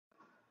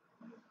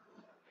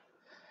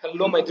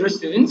Hello, my dear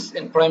students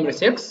in primary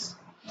 6.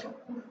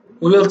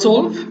 We will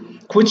solve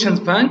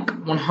questions bank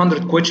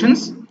 100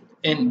 questions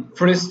in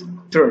first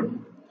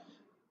term.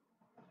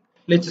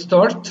 Let's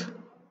start.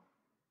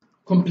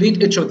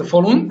 Complete each of the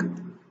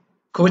following.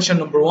 Question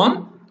number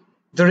 1.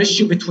 The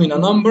ratio between a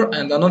number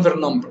and another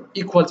number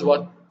equals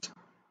what?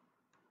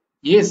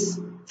 Yes,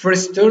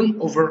 first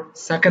term over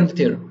second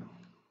term.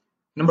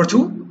 Number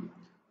 2.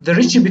 The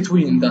ratio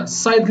between the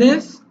side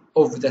length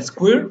of the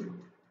square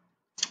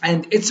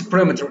and its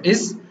perimeter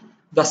is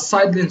the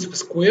side length of a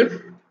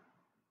square.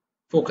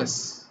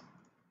 Focus.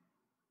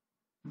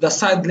 The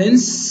side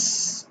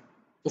length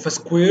of a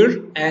square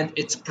and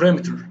its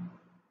perimeter.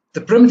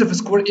 The perimeter of a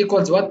square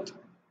equals what?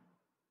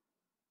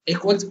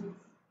 Equals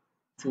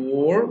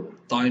 4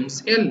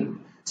 times L.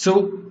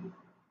 So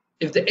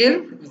if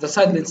the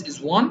side length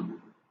is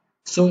 1,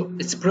 so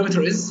its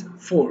perimeter is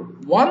 4.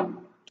 1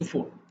 to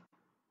 4.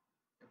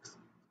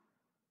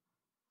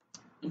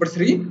 Number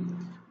 3.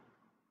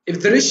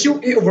 If the ratio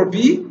A over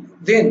B,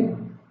 then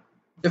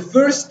the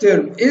first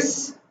term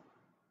is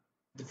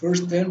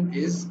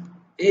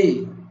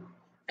A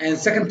and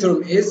second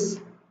term is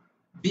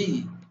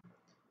B.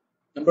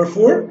 Number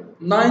 4,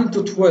 9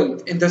 to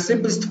 12 in the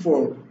simplest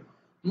form.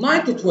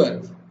 9 to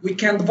 12, we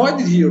can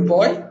divide it here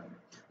by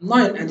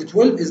 9 and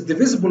 12 is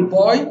divisible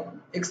by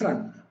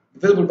excellent,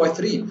 divisible by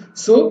 3.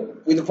 So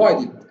we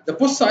divided the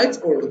both sides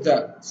or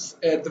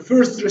the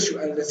first ratio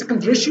and the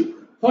second ratio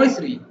by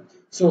 3.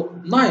 So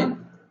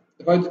 9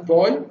 divided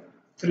by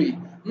 3.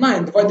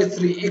 9 divided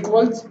 3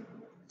 equals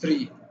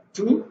 3.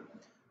 2.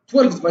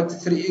 12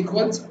 divided 3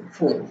 equals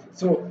 4.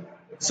 So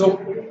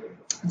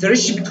the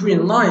ratio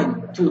between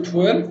 9 to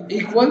 12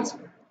 equals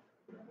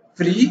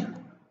 3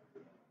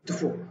 to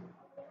 4.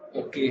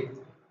 Okay.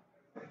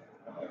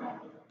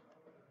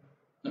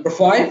 Number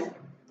 5.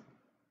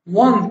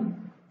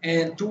 1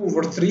 and 2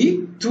 over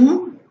 3.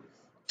 2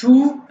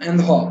 and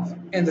a half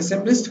in the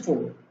simplest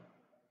form.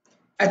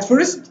 At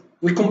first,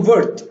 we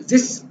convert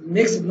this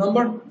mixed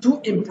number to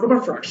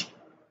improper fraction.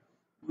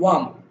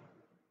 1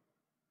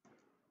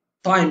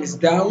 times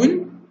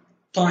down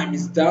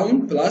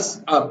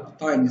plus up,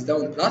 times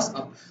down plus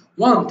up.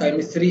 1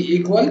 times 3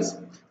 equals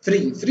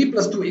 3. 3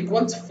 plus 2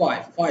 equals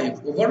 5.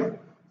 5 over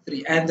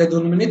 3. And the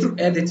denominator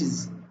added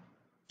is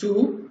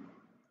 2.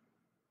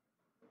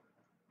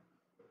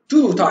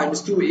 2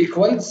 times 2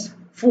 equals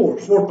 4.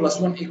 4 plus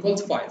 1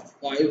 equals 5.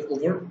 5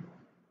 over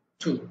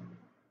 2.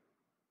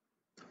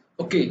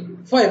 Okay,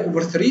 5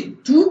 over 3,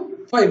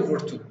 2, 5 over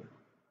 2.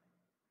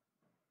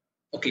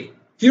 Okay,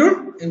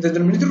 here in the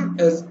denominator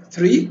is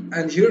 3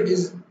 and here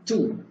is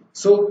 2.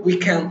 So we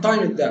can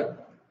time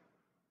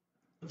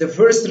the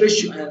first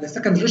ratio and the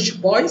second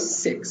ratio by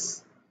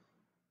 6.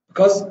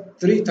 Because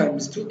 3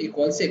 times 2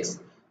 equals 6.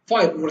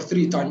 5 over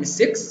 3 times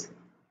 6.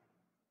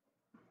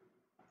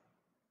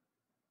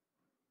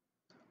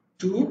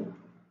 2.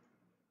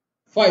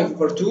 5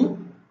 over 2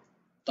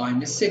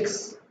 times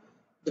 6.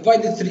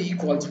 Divided 3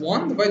 equals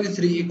 1, divided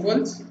 3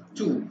 equals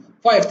 2.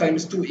 5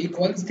 times 2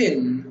 equals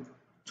 10.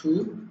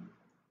 2.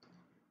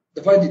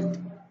 Divided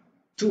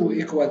 2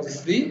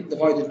 equals 3,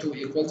 divided 2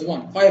 equals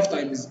 1. 5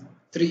 times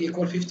 3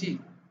 equals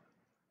 15.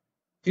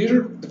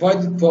 Here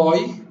divided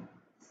by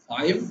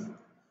 5.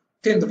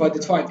 10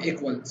 divided 5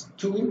 equals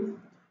 2.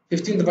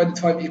 15 divided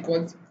 5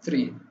 equals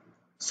 3.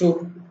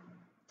 So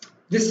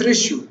this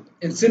ratio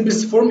in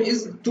simplest form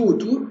is 2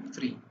 to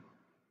 3.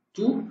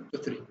 2 to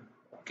 3.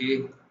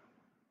 Okay.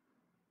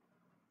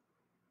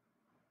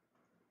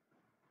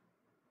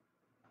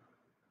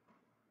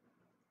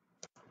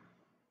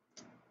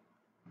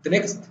 The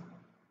next,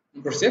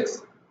 number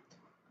 6,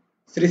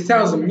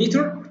 3,000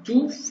 meter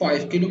to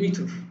 5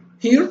 kilometer.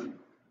 Here,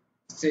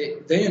 say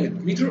the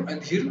unit meter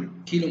and here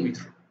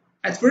kilometer.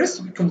 At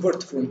first, we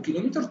convert from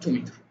kilometer to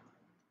meter.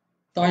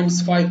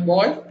 Times 5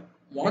 by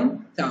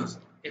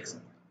 1,000.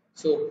 Excellent.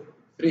 So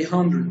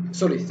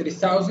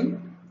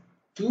 3,000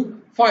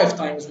 to 5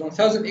 times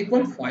 1,000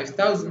 equals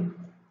 5,000.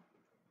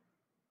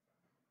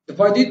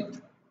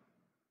 Divided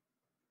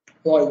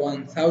by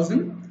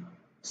 1,000.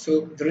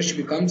 So the ratio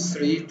becomes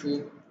 3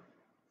 to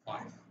 5.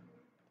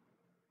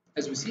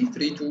 As we see,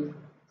 3 to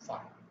 5.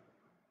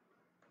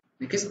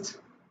 Next,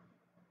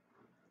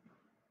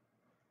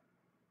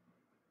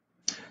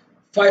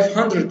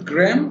 500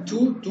 gram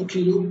to 2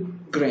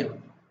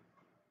 kilogram.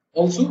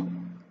 Also,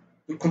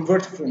 we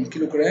convert from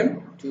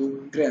kilogram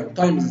to gram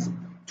times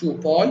 2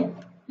 pi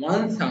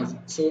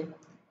 1,000. So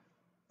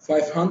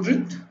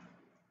 500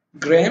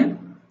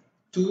 gram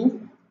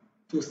to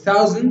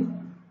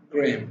 2,000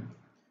 gram.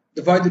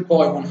 Divided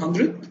by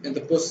 100 in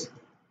the both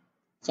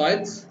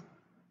sides.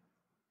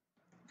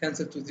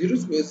 Cancel 2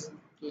 zeros with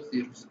 2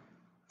 zeros.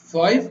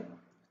 5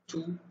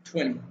 to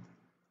 20.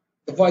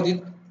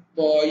 Divided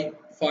by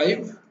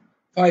 5.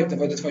 5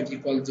 divided 5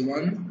 equals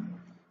 1.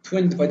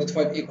 20 divided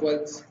 5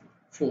 equals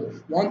 4.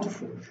 1 to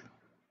 4.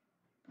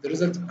 The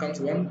result becomes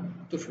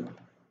 1 to 4.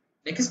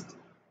 Next.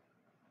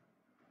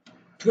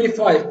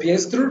 25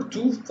 piastre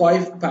to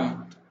 5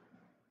 pound.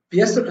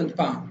 Piastre and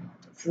pound.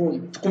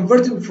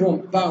 Converting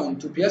from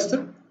pound to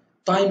piastre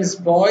times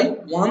by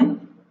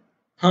 1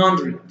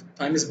 100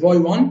 times by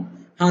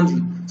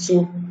 100.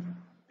 So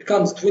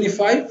becomes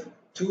 25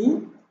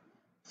 to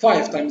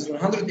 5 times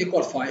 100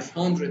 equal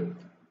 500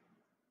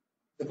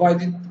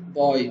 divided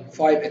by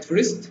 5 at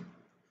first.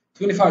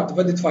 25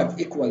 divided 5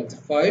 equals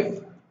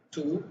 5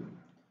 to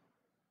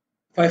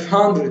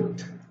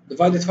 500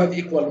 divided 5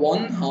 equal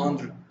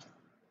 100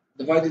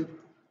 divided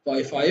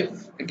by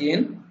 5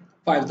 again.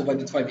 5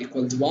 divided 5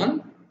 equals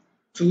 1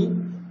 to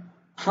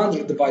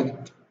 100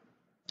 divided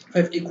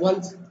 5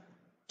 equals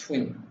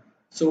 20.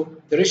 So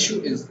the ratio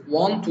is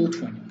 1 to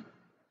 20.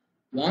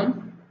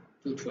 1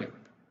 to 20.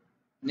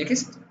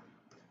 Next,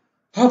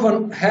 have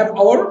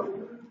hour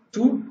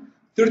to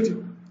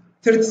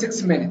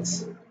 36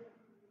 minutes.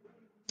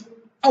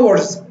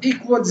 Hours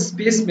equals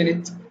space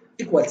minute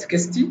equals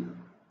 60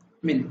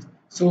 minutes.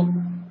 So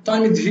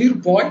time it here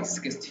by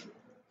 60.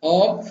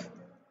 Half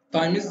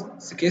times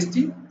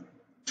 60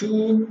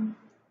 to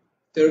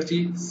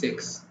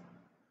 36.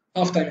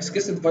 Half times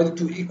 60 divided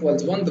 2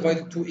 equals 1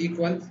 divided 2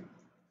 equals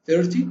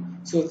 30.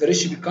 So the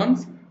ratio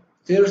becomes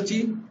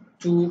 30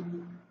 to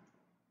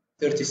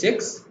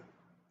 36.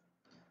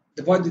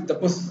 Divided the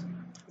both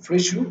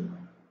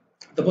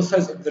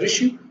sides of the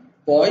ratio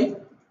by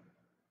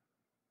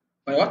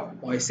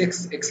what? By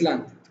 6.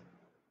 Excellent.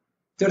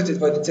 30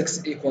 divided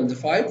 6 equals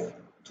 5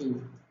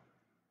 to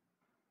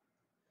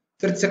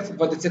 36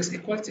 divided 6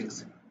 equals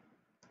 6.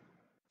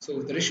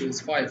 So the ratio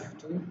is 5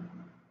 to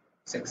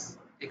 6.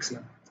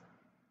 Excellent.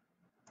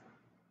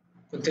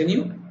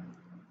 Continue.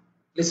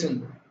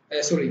 Listen.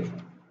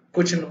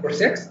 Question number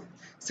 6.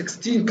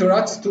 16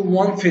 carats to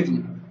 1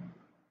 fiddle.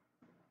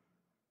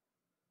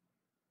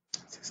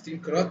 16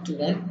 carat to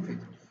 1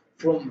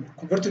 fiddle.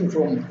 Converting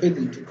from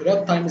fiddle to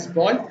carat times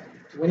by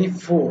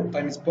 24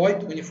 times by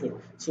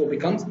 24. So it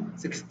becomes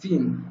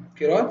 16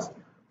 carats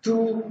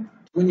to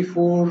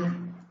 24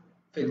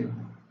 fiddle.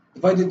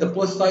 Divided the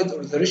both sides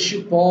of the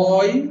ratio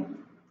by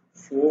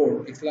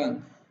 4.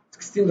 Excellent.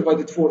 16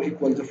 divided 4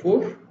 equals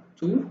 4.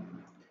 2.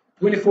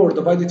 24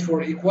 divided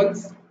 4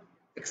 equals,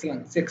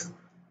 excellent, 6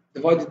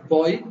 divided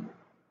by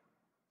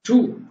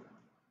 2.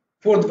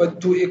 4 divided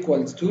 2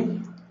 equals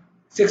 2.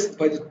 6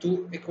 divided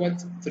 2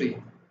 equals 3.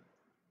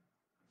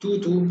 2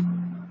 to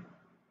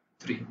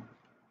 3.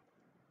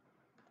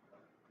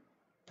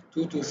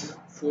 2 to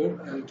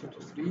 4 and 2 to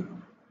 3.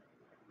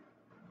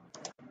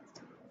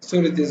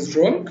 Sorry, this is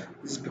wrong.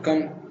 This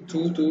become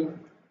 2 to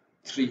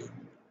 3.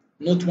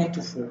 Not 1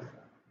 to 4.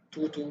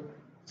 2 to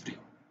 3.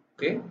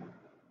 Okay?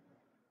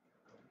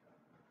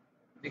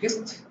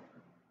 Next.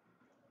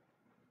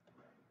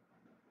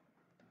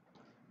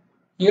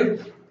 Here,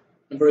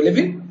 number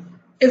 11.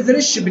 If the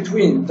ratio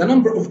between the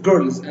number of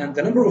girls and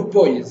the number of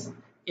boys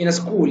in a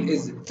school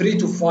is 3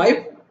 to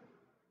 5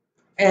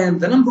 and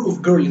the number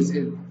of girls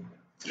is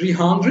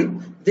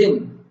 300,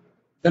 then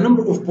the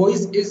number of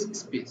boys is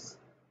space.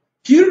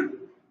 Here,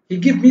 he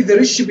give me the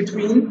ratio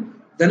between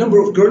the number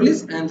of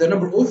girls and the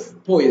number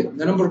of boys.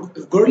 The number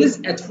of girls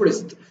at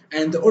first,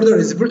 and the order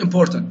is very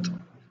important.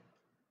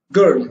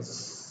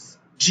 Girls,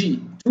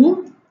 G,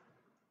 2,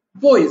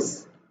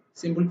 boys,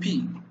 symbol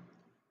P.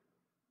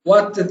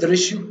 What is the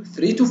ratio?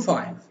 3 to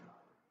 5.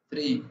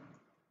 3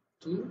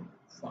 to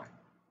 5.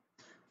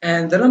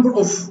 And the number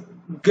of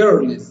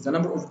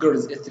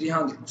girls is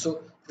 300.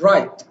 So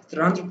write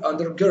 300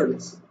 under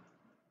girls.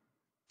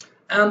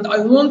 And I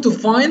want to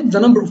find the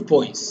number of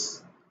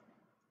boys.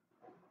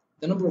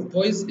 The number of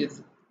boys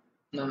is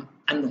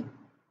unknown.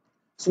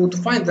 So to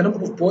find the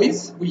number of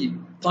boys, we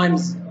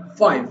times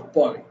 5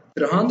 by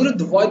 300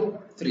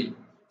 divide 3.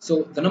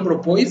 So the number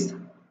of boys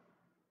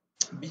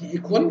B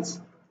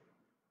equals,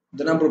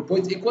 the number of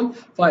boys equal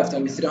 5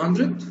 times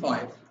 300,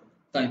 5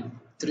 times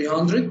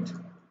 300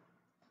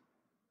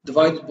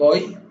 divided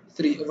by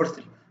 3 over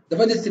 3.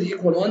 Divided 3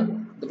 equal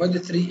 1,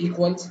 divided 3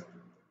 equals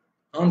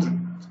 100.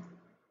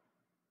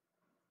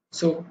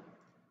 So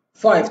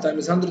 5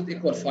 times 100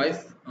 equals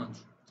 500.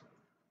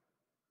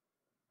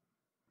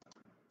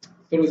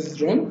 So this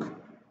is wrong.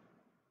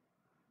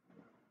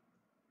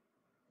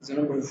 The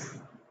number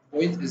of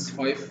boys is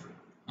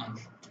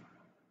 500.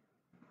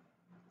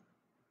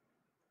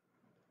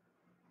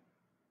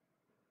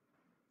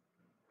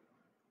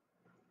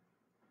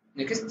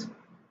 Next,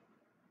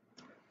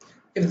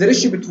 if the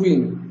ratio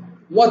between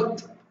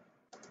what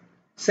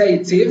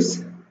Said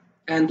saves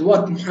and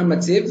what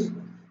Muhammad saves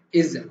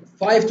is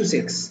 5 to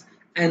 6,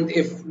 and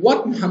if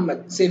what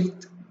Muhammad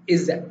saved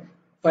is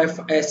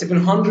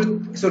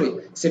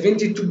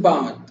 72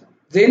 pounds,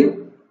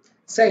 then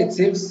Said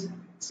saves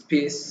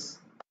space.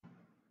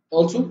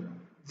 Also,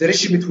 the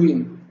ratio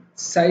between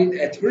Said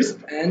at first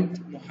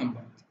and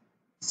Muhammad.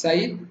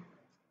 Said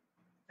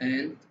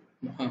and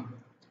Muhammad.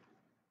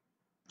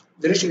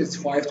 The ratio is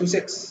 5 to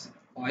 6.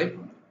 5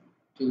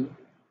 to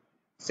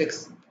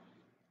 6.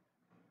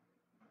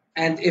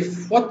 And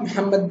if what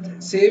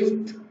Muhammad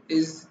saved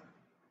is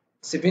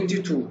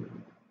 72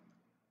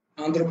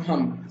 under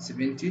Muhammad,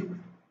 72.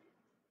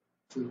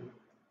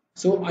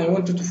 So I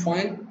wanted to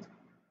find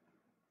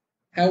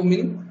how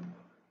many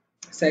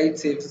Said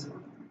saves.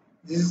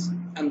 This is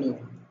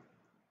unknown.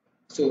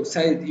 So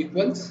Said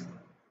equals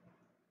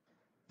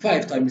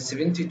 5 times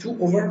 72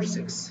 over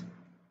 6.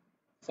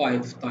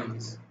 5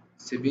 times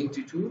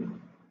 72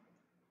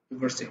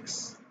 over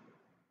 6.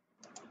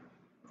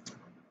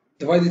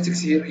 Divided 6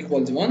 here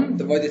equals 1.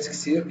 Divided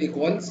 6 here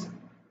equals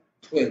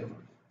 12.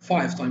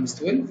 5 times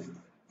 12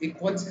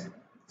 equals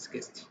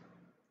 60.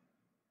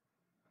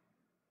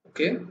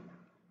 Okay?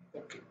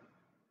 Okay.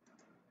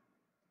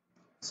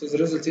 So the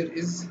result here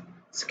is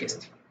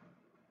 60.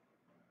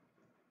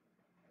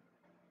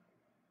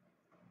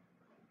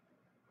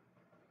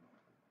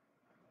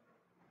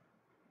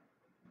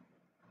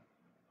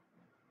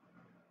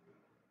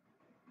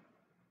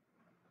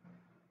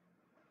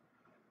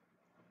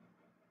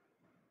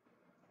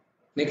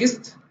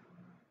 Next.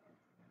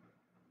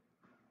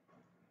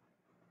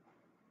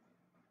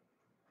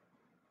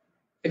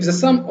 If the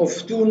sum of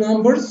two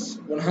numbers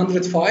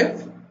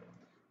 105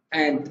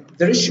 and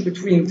the ratio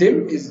between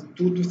them is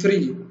 2 to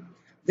 3,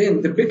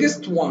 then the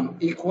biggest one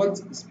equals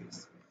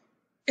space.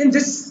 In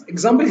this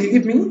example, he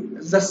gave me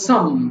the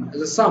sum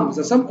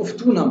of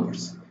two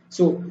numbers.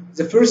 So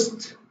the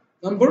first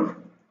number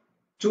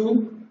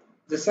to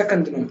the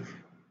second number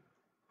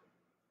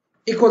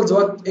equals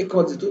what?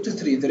 Equals 2 to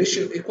 3. The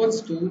ratio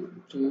equals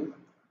 2 to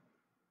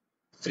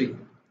 3.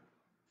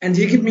 And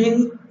he gave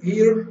me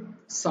here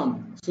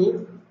sum.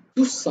 So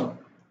to sum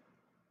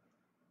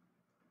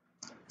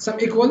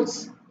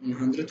equals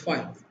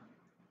 105.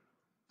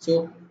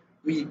 So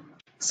we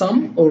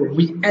sum, or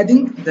we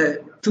adding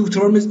the two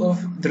terms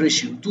of the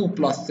ratio. 2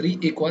 plus 3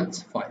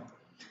 equals 5.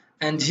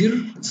 And here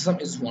the sum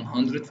is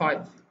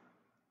 105.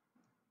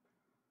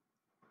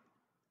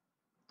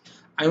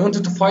 I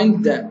wanted to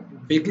find the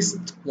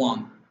biggest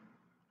one.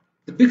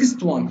 The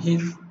biggest one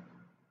here,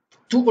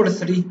 2 or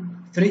 3?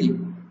 3,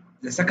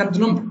 the second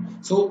number.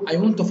 So I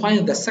want to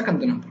find the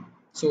second number.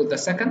 So the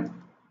second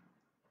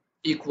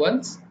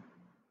equals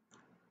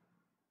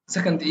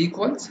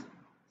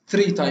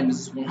 3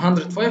 times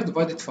 105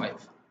 divided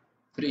 5.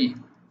 3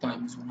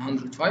 times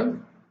 105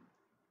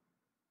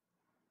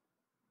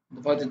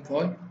 divided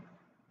by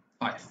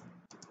 5.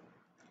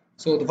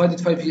 So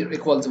divided 5 here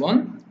equals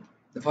 1.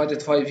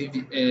 Divided 5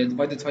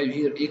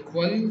 here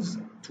equals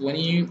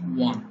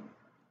 21.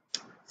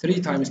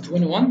 3 times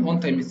 21, 1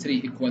 times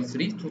 3 equals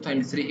 3, 2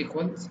 times 3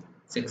 equals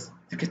 6.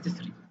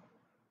 63.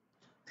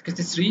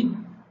 63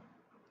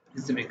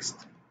 is the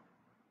biggest.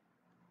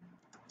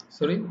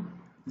 Sorry,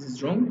 this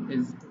is wrong,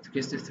 is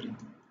 63.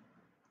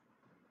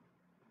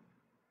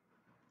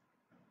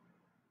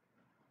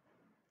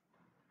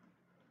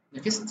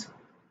 Next.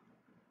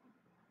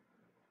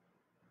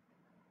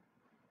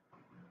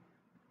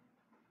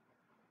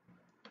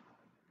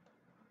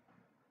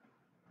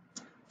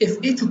 If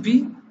A to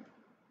B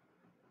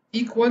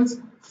equals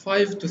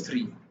 5 to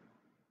 3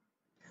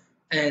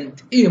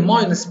 and A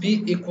minus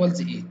B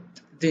equals 8,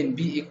 then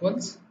B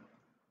equals,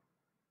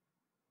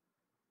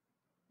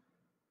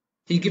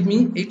 he give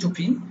me A to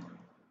B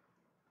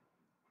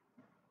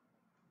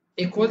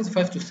equals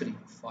 5 to 3,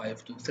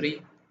 5 to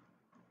 3,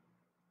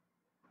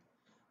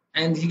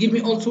 and he give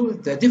me also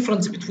the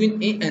difference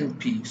between A and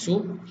B.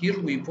 So here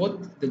we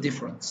put the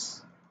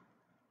difference.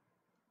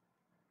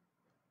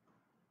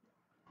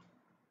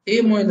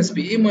 A minus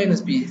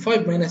B,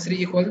 5 minus 3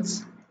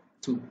 equals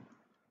 2.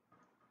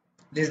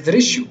 This is the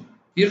ratio.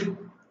 Here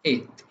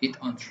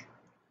 800.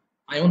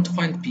 I want to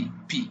find P.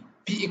 P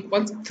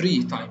equals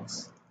 3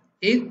 times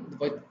 8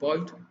 divided by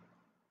 2.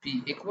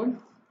 P equals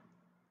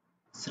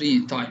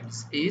 3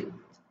 times 8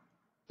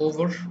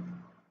 over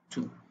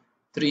 2.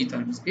 3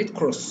 times 8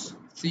 cross.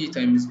 3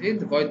 times 8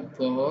 divided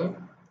by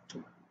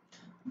 2.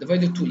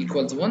 Divided 2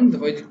 equals 1.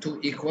 Divided 2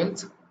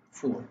 equals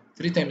 4.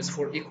 3 times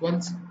 4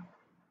 equals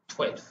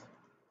 12.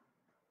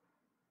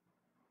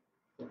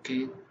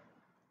 Okay.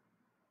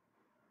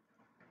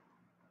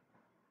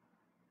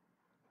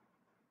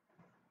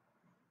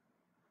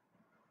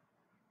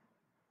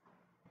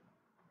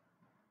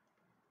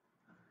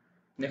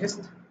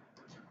 Next.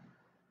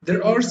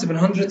 There are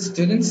 700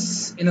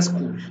 students in a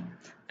school,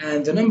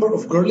 and the number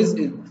of girls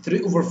is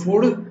 3 over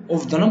 4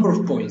 of the number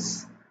of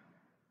boys.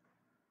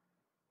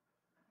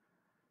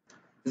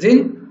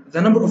 Then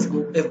the number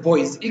of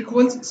boys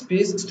equals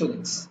space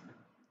students.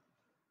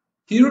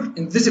 Here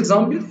in this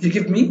example, he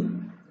gives me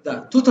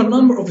the total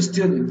number of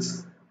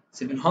students,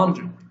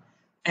 700,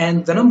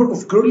 and the number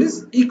of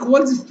girls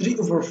equals 3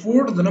 over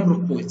 4 the number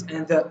of boys,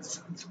 and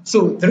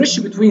so the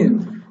ratio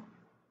between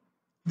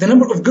the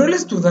number of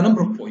girls to the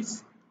number of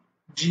boys,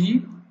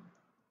 G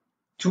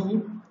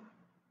to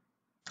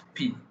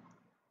P.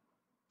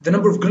 The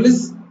number of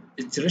girls,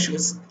 its ratio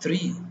is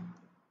 3.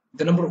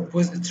 The number of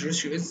boys, its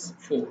ratio is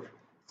 4.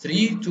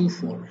 3 to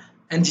 4.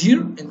 And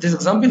here in this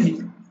example,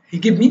 he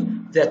gave me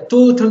the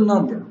total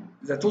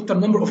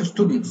number of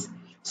students.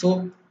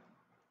 So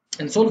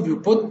in solve you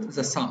put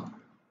the sum.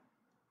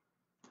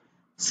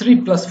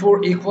 3 plus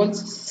 4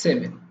 equals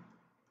 7.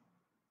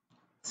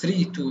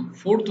 3 to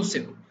 4 to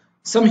 7.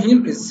 Sum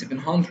here is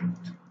 700.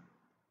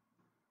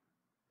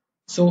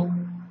 So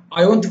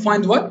I want to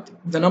find what?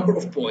 The number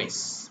of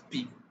boys,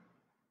 P.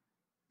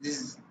 This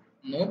is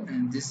known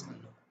and this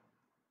unknown.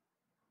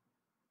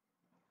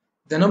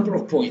 The number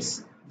of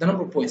boys. the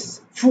number of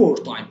boys 4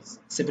 times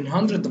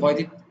 700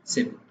 divided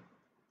 7.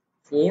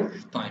 4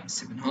 times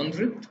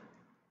 700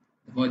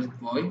 divided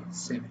by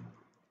 7.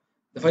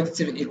 Divided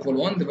 7 equal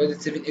 1, divided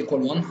 7 equal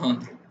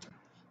 100.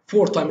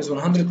 4 times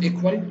 100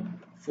 equal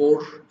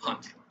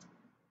 400.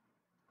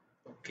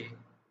 Okay.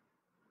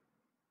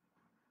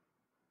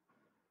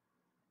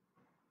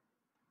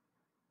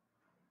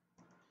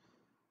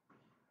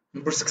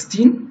 Number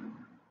 16.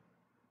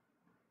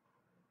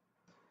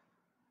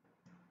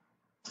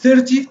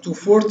 30 to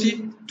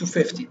 40 to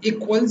 50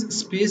 equals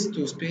space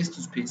to space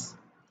to space.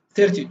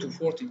 30 to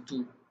 40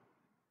 to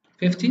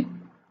 50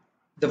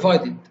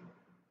 divided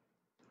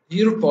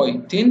here by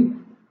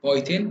 10 by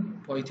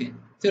 10 by 10.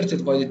 30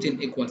 divided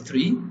 10 equals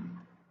 3.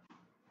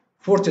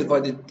 40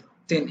 divided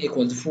 10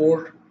 equals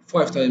 4.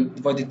 5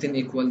 divided 10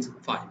 equals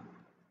 5.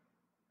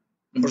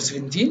 Number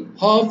 17.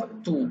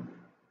 Half to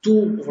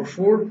 2 over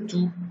 4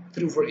 to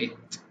 3 over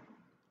 8.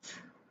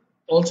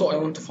 Also, I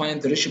want to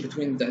find the ratio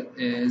between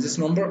this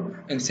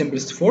number and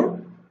simplest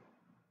form.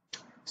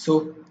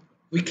 So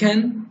we can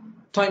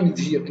time it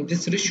here in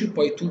this ratio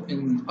by 2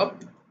 in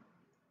up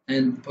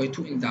and by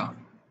 2 in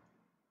down.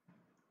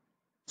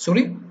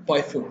 Sorry,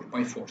 by 4,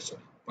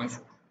 sorry, by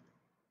 4.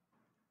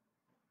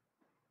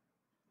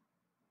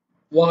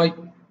 Why?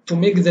 To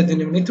make the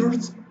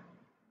denominators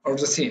are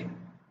the same.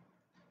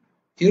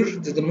 Here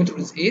the denominator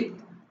is 8,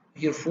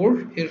 here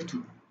 4, here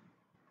 2.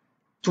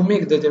 To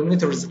make the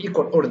denominators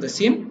equal or the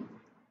same,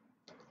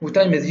 we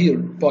time it here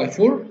by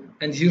 4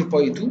 and here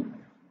by 2,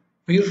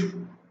 here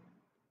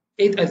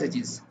 8 as it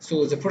is.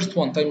 So the first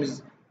one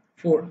times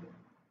 4,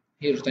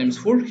 here times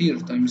 4, here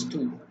times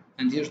 2,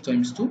 and here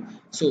times 2.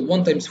 So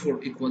 1 times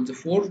 4 equals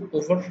 4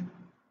 over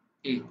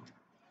 8.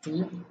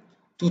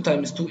 2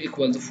 times 2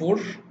 equals 4.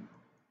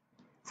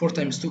 4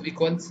 times 2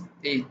 equals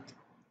 8.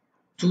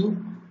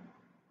 2,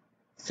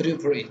 3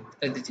 over 8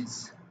 as it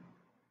is.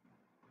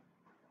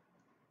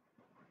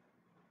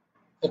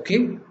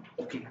 Okay?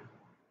 Okay.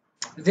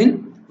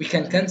 Then we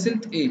can cancel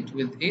 8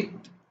 with 8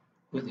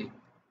 with 8.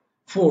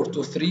 4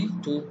 to 3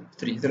 to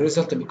 3. The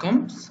result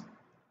becomes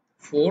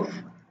 4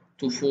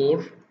 to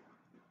 4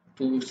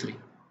 to 3.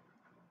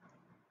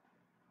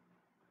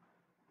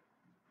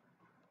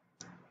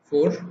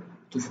 4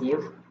 to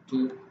 4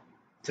 to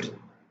 3.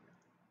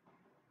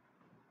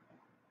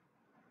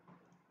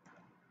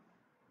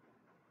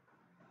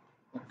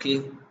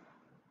 Okay.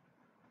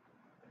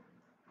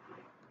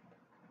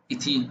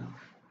 18.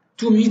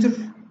 2 meter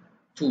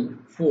to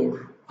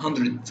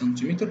 400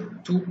 centimeter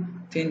to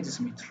 10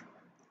 decimeter.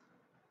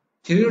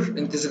 Here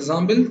in this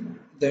example,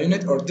 the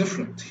units are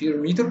different. Here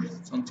meter,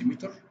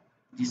 centimeter,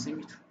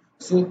 decimeter.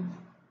 So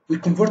we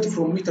convert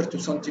from meter to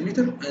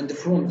centimeter and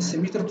from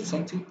decimeter to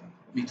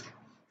centimeter.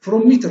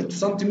 From meter to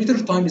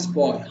centimeter times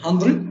by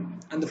 100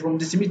 and from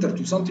decimeter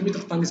to centimeter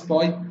times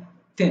by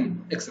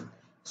 10, etc.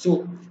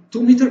 So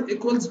 2 meter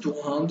equals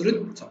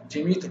 200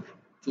 centimeter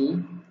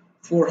to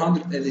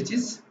 400 as it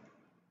is.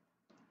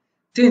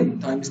 10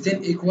 times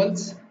 10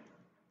 equals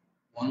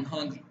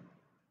 100.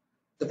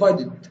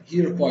 Divided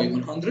here by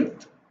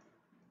 100.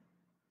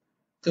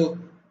 So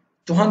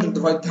 200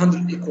 divided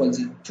 100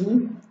 equals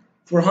 2.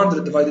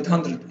 400 divided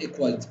 100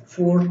 equals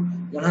 4.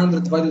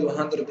 100 divided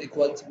 100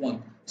 equals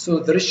 1. So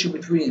the ratio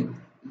between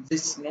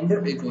this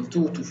number equals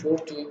 2 to 4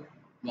 to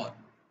 1.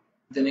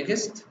 The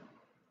next,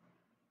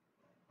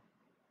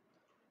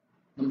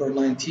 number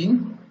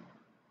 19.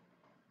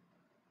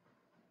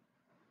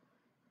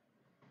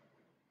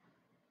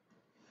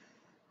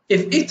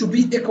 If A to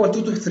B equals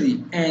 2 to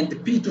 3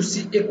 and B to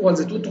C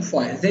equals 2 to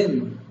 5,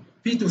 then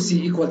B to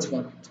C equals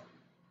what?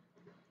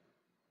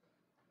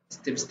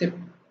 Step.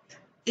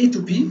 A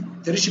to B,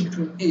 the ratio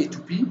between A to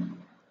B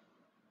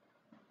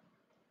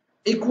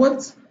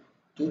equals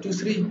 2 to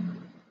 3.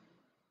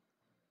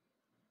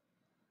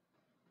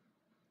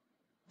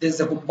 This is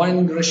the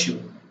combining ratio.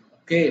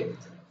 Okay,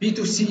 B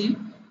to C,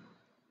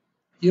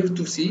 here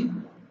to C.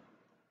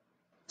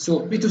 So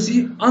B to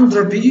C,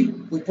 under B,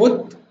 we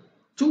put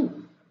 2.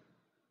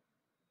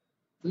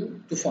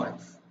 2 to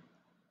 5.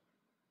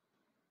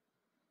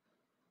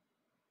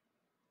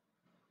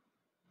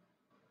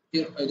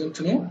 Here I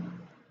don't know.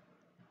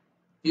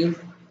 Here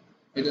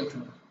I don't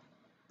know.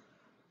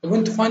 I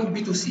want to find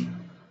B to C.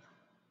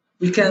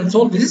 We can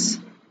solve this.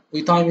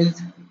 We time it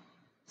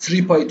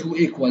 3 by 2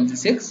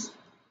 equals 6.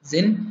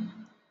 Then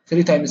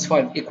 3 times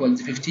 5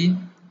 equals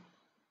 15.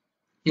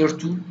 Here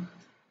 2.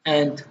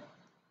 And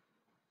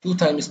 2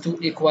 times 2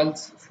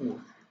 equals 4.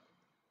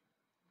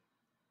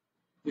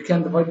 We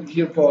can divide it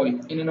here by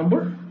any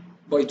number,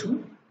 by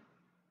 2.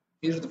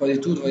 Here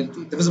divided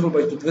 2, divisible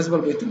by 2, divisible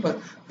by 2,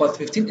 but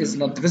 15 is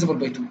not divisible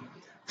by 2.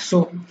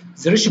 So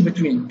the ratio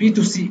between B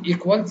to C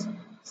equals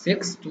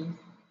 6 to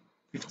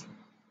 15.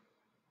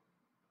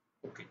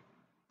 Okay.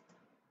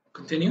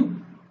 Continue.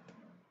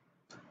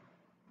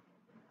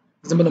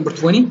 Example number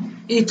 20.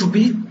 A to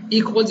B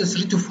equals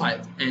 3 to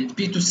 5 and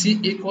B to C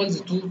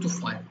equals 2 to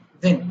 5.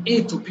 Then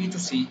A to B to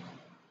C,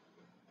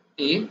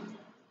 A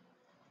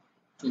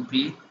to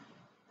B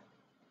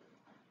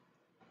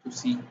to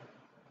C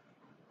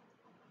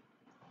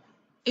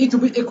A to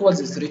B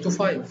equals 3 to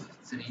 5,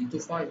 3 to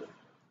 5.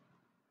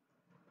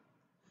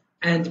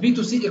 And B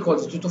to C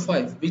equals 2 to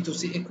 5, B to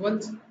C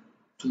equals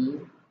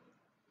 2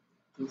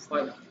 to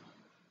 5.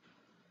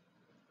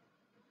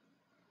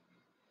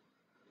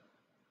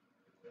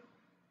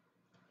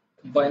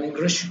 Combining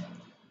ratio.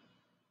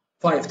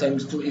 5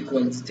 times 2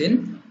 equals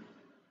 10.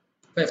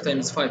 5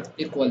 times 5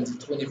 equals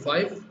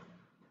 25.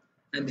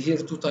 And here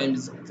 2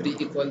 times 3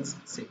 equals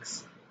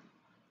 6.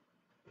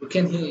 We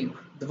can here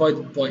divide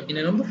it by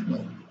any number?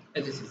 No,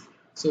 as it is.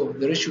 So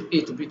the ratio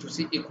A to B to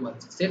C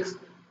equals 6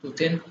 to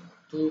 10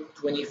 to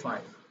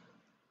 25.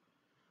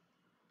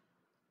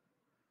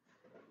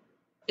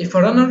 If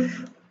a runner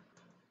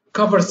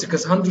covers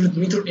 600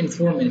 meters in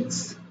 4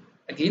 minutes,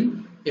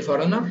 again, if a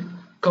runner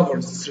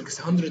covers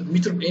 600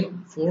 meters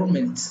in 4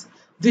 minutes,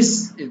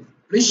 this is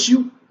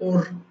ratio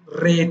or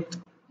rate?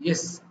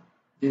 Yes,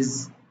 this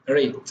is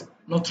rate,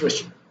 not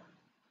ratio.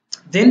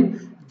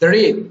 Then the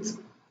rate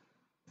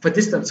of a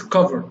distance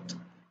covered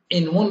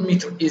in 1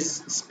 meter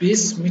is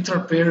space meter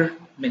per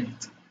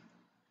minute.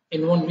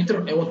 In 1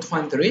 meter, I want to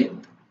find the rate.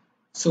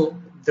 So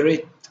the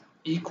rate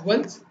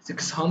equals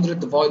 600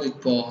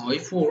 divided by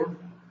 4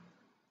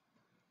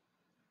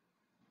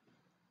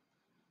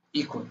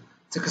 equal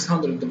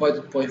 600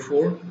 divided by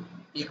 4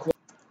 equal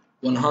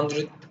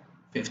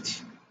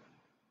 150.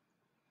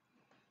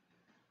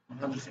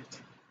 150.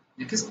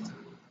 Next,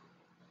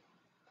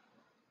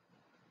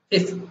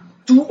 if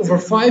 2 over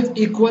 5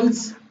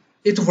 equals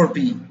 8 over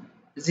b,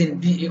 then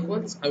b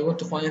equals, I want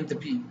to find the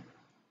b.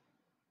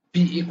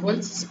 b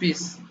equals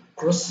space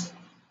cross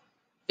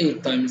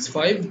 8 times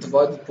 5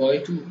 divided by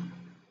 2.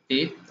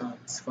 8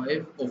 times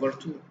 5 over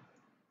 2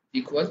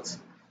 equals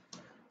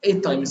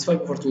 8 times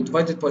 5 over 2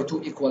 divided by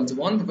 2 equals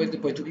 1, divided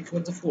by 2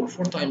 equals 4.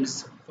 4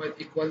 times 5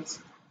 equals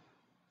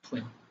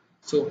 20.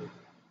 So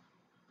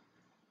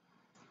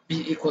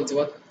b equals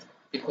what?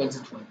 Equals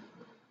 20.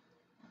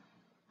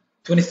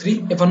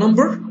 23.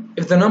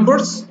 If the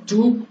numbers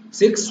 2,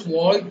 6,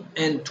 y,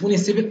 and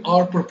 27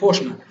 are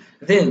proportional,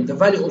 then the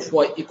value of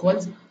y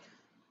equals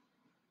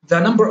the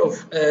number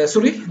of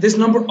this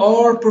number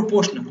are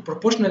proportional.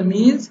 Proportional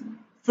means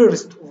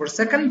first over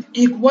second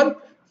equal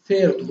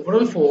third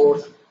over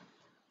fourth.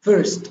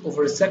 First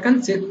over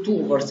second, 2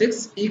 over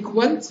 6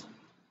 equals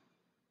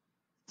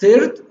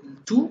third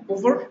 2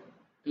 over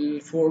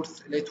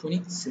fourth, like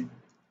 27.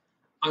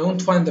 I want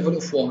to find the value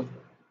of y.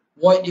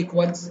 Y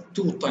equals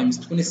 2 times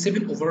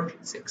 27 over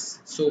 6.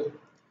 So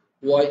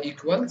y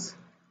equals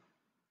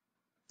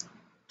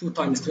 2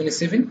 times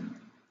 27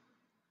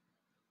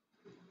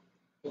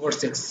 over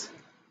 6.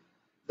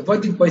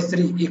 Divided by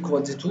 3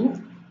 equals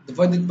 2.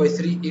 Divided by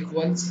 3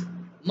 equals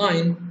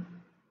 9.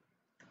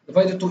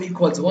 Divided 2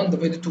 equals 1.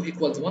 Divided 2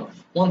 equals 1.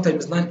 1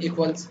 times 9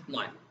 equals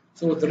 9.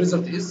 So the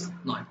result is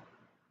 9.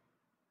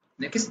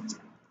 Next,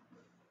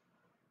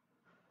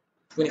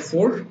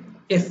 24.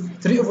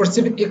 If 3 over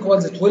 7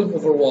 equals 12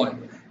 over y,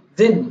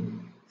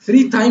 then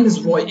 3 times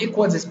y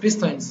equals space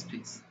times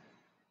space.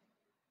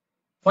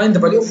 Find the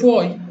value of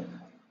y.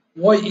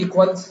 Y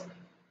equals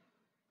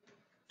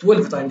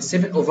 12 times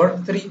 7 over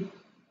 3.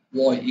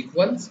 Y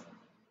equals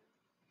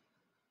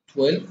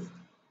 12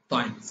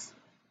 times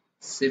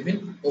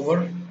 7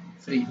 over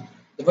 3.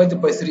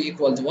 Divided by 3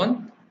 equals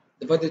 1.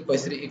 Divided by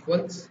 3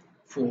 equals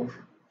 4.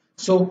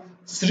 So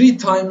 3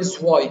 times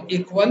y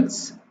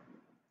equals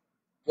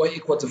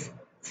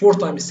 4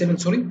 times 7,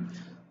 sorry.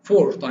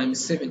 4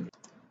 times 7,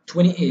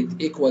 28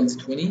 equals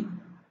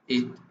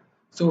 28.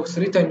 So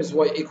 3 times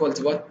y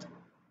equals what?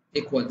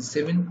 Equals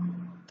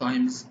 7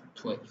 times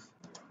 12.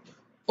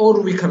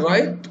 Or we can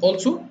write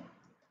also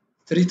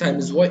 3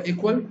 times y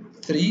equal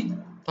 3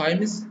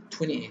 times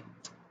 28.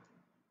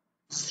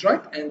 This is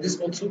right, and this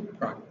also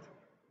right.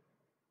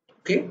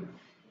 Okay?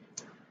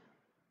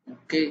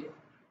 Okay.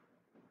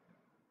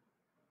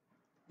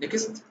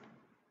 Next.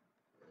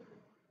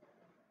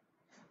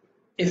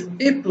 If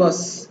a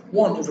plus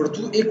 1 over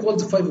 2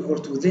 equals 5 over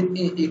 2, then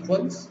a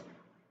equals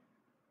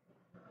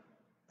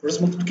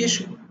cross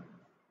multiplication.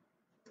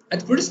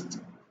 At first,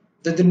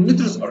 the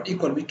denominators are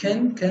equal. We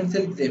can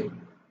cancel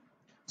them.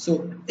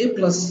 So a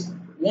plus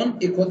 1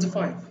 equals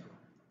 5.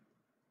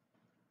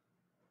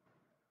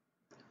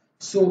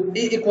 So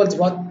a equals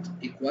what?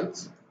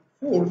 Equals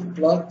 4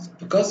 plus,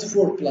 because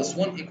 4 plus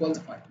 1 equals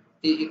 5.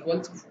 A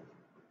equals 4.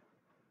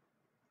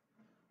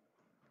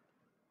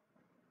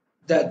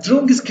 The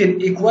drawing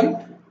scale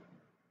equal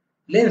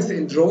length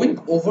in drawing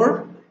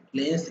over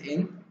length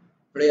in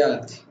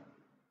reality.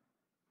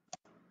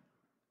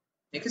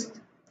 Next,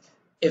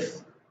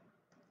 if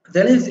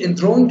the length in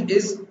drawing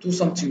is 2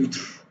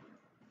 centimeters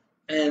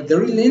and the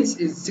real length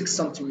is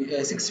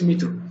 6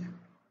 meters,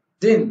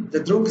 then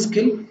the drawing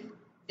scale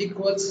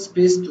equals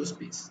space to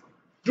space.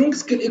 Drawing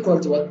scale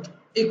equals what?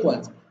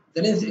 Equals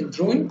the length in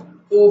drawing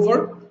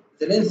over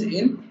the length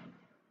in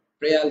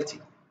reality.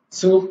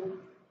 So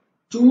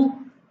 2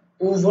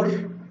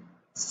 over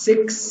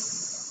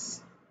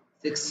 6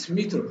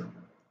 meters.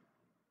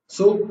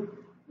 So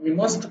we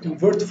must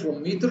convert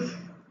from meter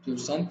to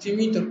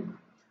centimeter.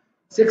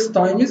 6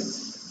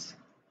 times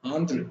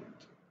 100.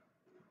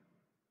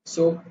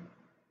 So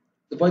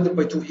divided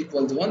by 2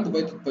 equals 1,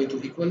 divided by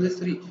 2 equals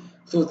 3.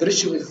 So the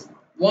ratio is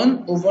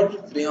 1 over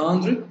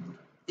 300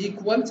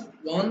 equals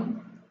 1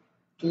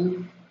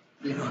 to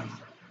 300.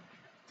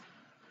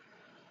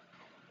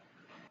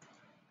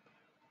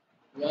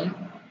 1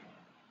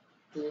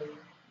 to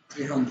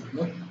 300,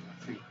 not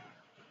 3.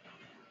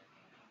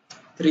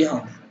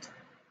 300.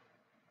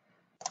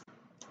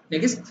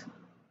 Next.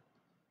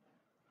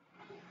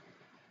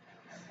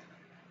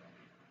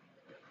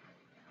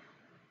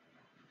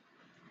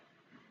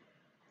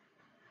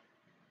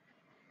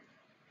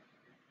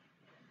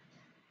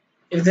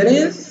 If the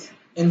length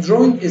in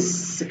drawing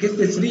is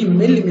 63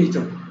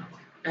 millimeter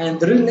and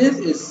the real length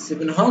is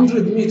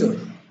 700 meter,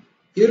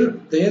 here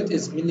the unit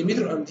is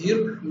millimeter and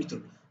here meter,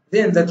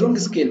 then the drawing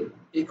scale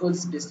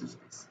equals space to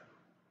space.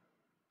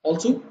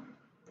 Also,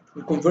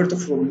 we convert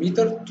from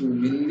meter to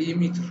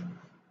millimeter.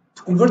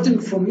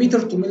 Converting from meter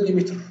to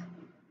millimeter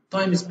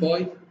times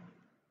by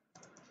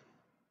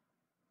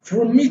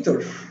from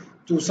meter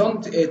to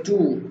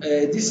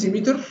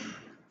decimeter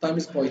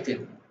times by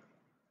 10.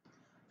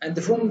 And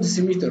from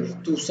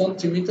decimeter to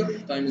centimeter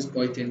times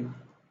by 10,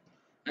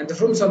 and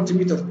from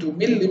centimeter to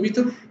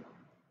millimeter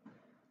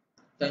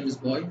times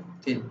by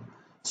 10.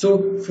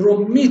 So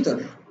from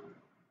meter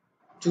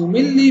to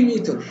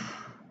millimeter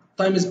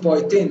times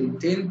by 10,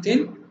 10,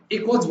 10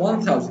 equals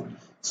 1000.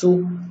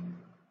 So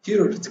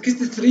here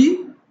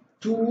 63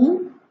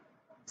 to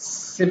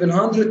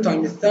 700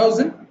 times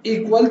 1000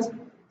 equals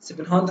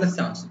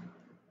 700,000.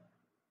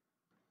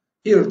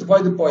 Here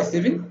divided by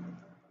 7.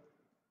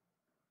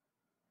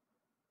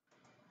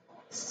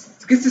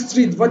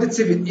 63 divided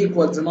 7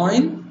 equals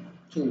 9,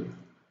 2.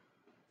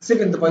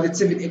 7 divided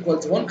 7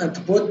 equals 1, and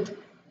to put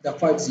the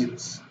 5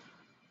 zeros.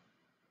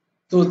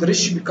 So the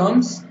ratio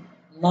becomes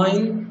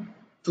 9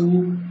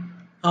 to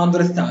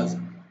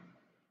 100,000.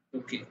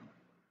 Okay.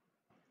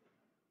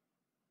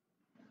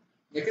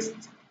 Next.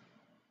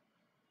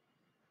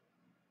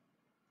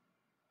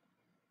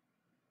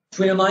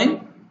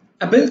 29.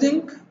 A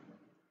building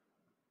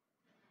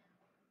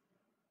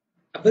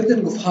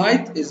of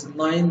height is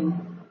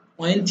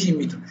 90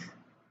 meters.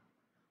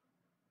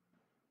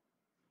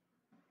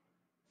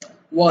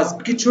 Was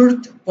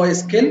pictured by a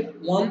scale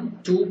 1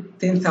 to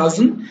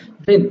 10,000,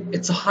 then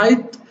its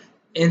height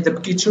in the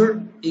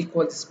picture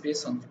equals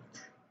space centimeter.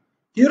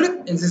 Here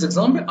in this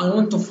example, I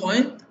want to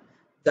find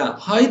the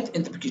height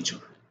in the picture.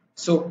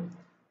 So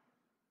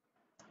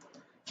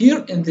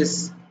here in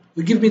this,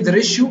 we give me the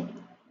ratio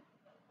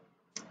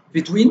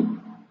between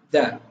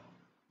the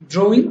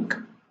drawing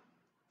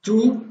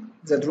to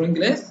the drawing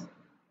length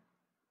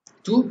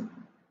to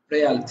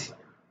reality.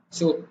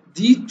 So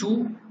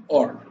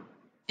D2R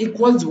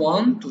equals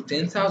 1 to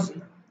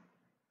 10,000.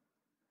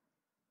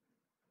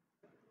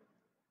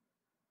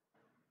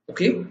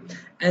 Okay,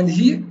 and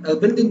here a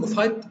building of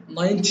height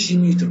 90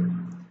 meter.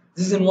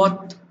 This is in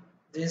what?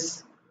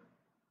 This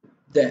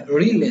the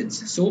real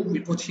length. So we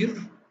put here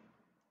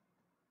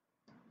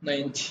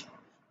 90.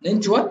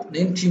 90 what?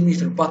 90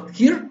 meter. But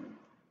here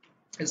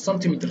is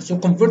centimeter. So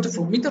convert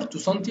from meter to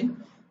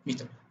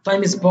centimeter.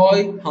 Times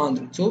by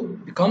 100. So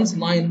becomes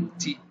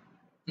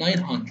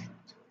 900.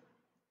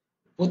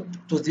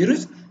 Put 2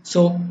 zeros.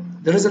 So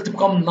the result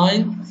becomes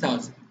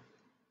 9,000.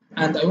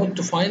 And I want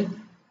to find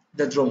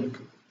the drawing.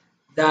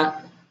 The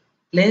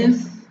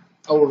length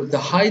or the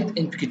height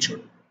in picture.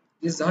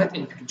 This is the height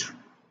in picture.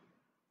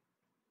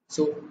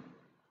 So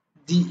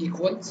D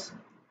equals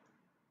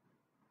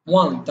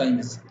 1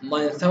 times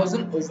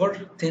 9,000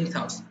 over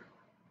 10,000.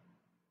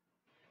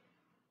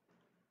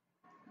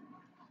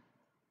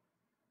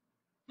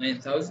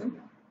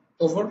 9,000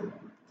 over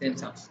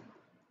 10,000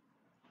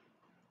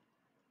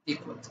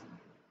 equals,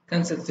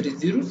 cancel 3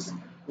 zeros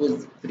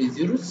with 3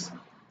 zeros,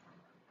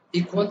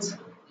 equals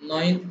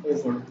 9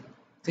 over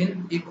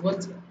 10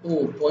 equals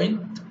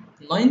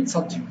 0.9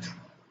 centimeter.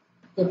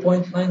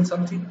 0.9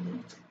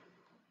 centimeter.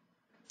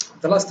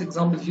 The last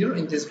example here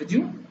in this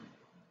video.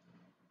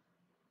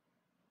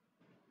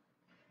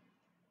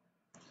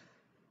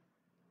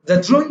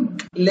 The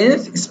drawing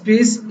length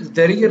space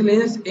the real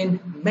length in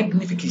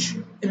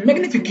magnification. In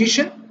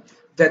magnification,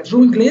 the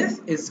drawing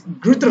length is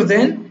greater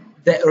than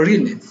the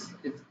real length.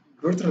 It's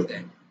greater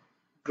than.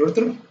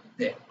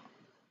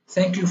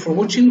 Thank you for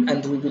watching,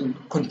 and we will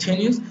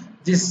continue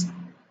this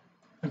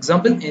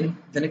example in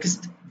the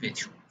next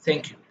video.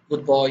 Thank you.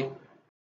 Goodbye.